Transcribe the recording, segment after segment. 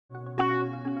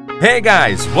Hey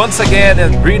guys, once again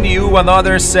and bringing you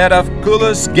another set of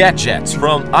coolest gadgets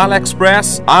from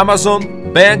Aliexpress, Amazon,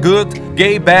 Banggood,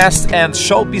 GTBOOK and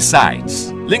Shopee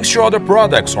sites. Links to other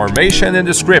products are mentioned in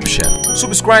the description.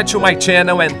 Subscribe to my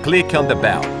channel and click on the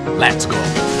bell. Let's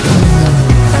go!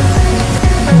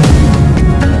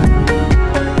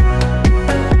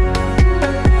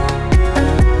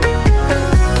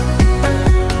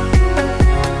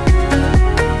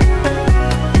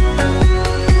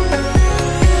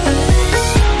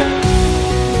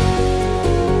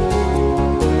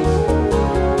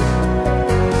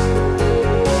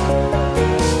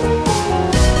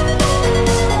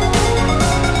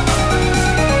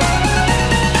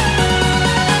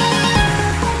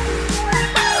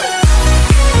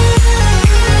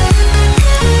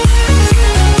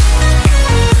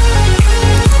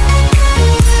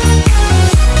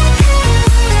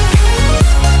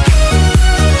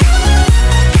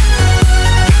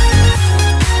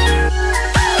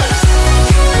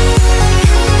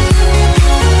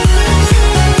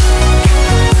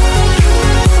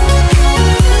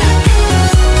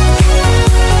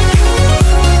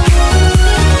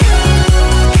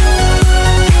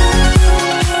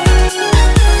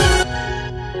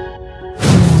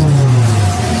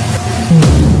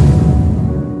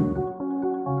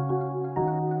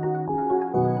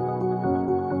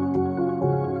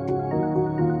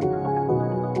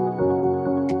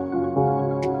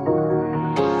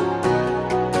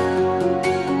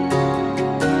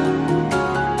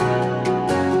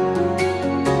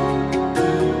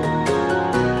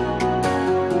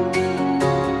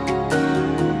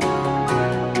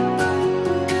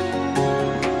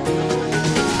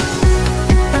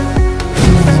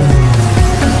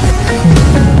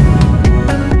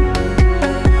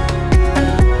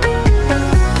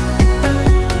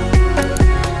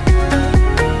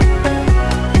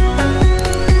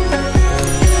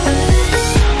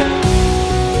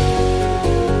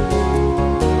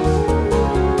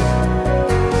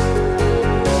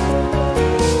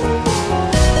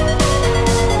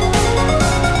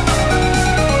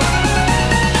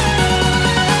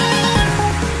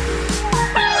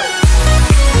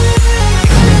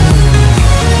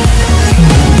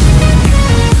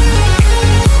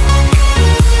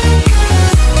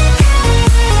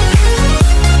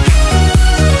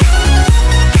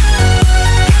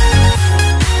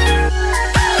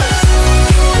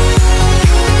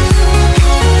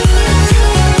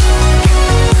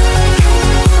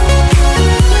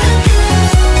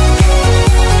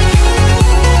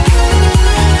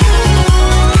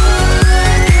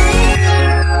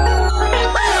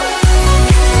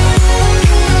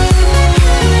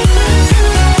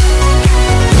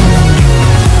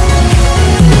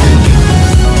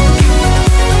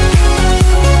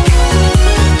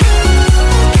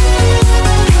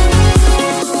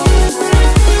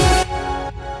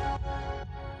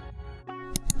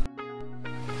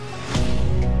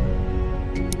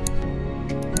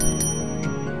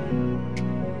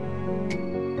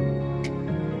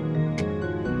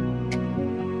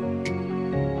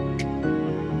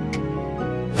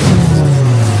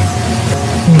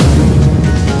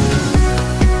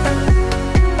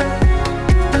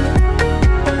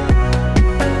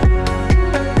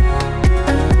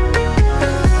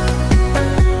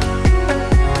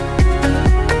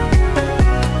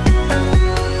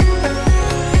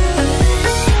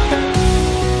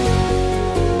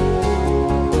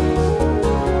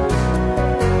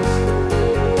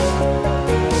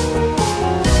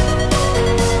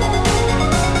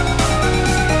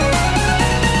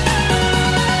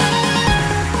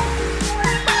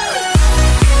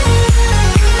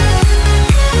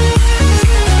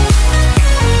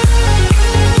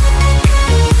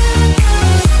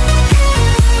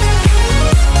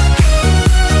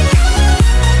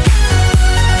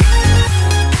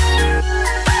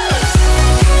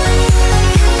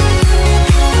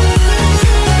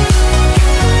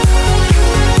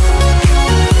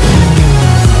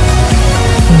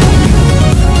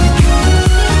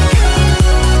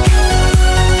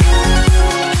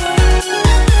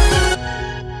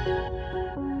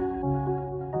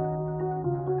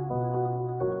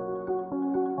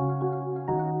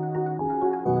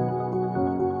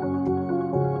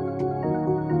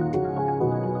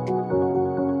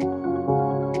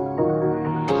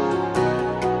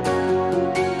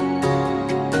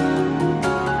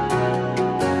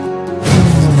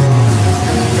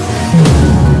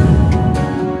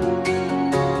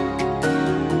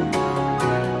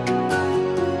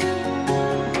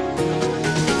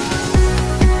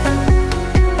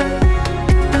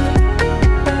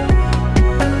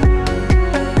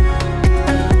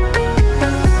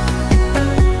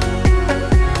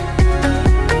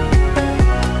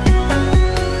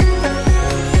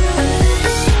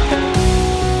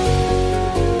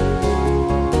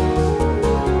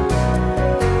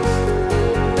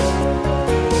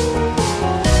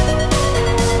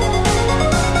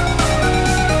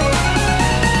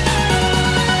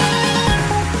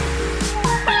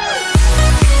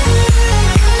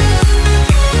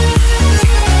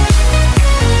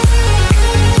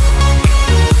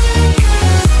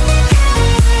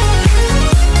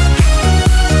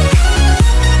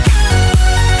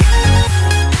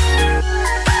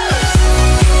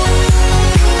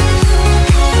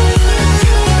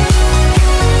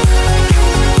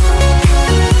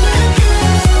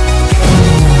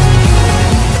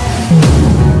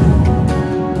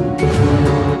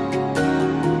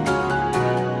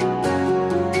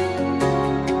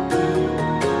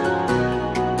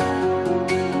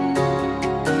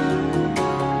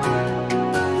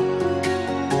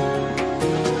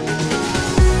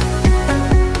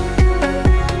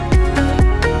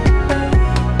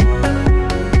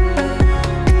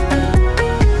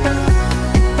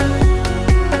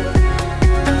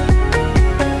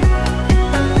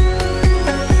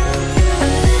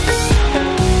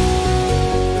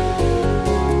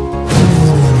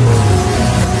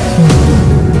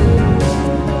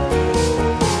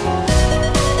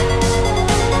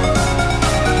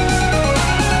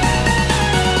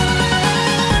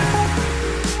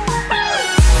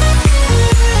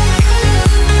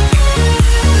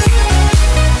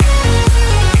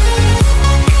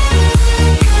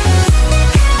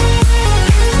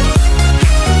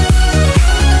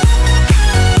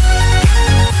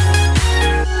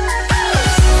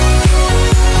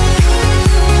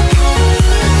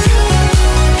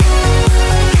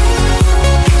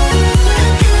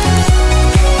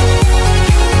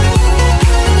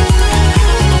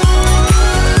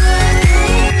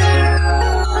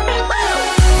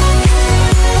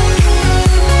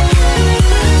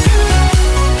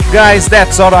 Guys,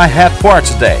 that's all I had for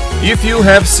today. If you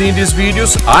have seen these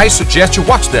videos, I suggest you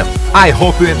watch them. I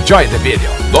hope you enjoyed the video.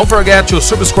 Don't forget to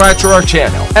subscribe to our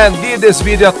channel and give this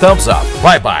video a thumbs up.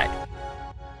 Bye bye.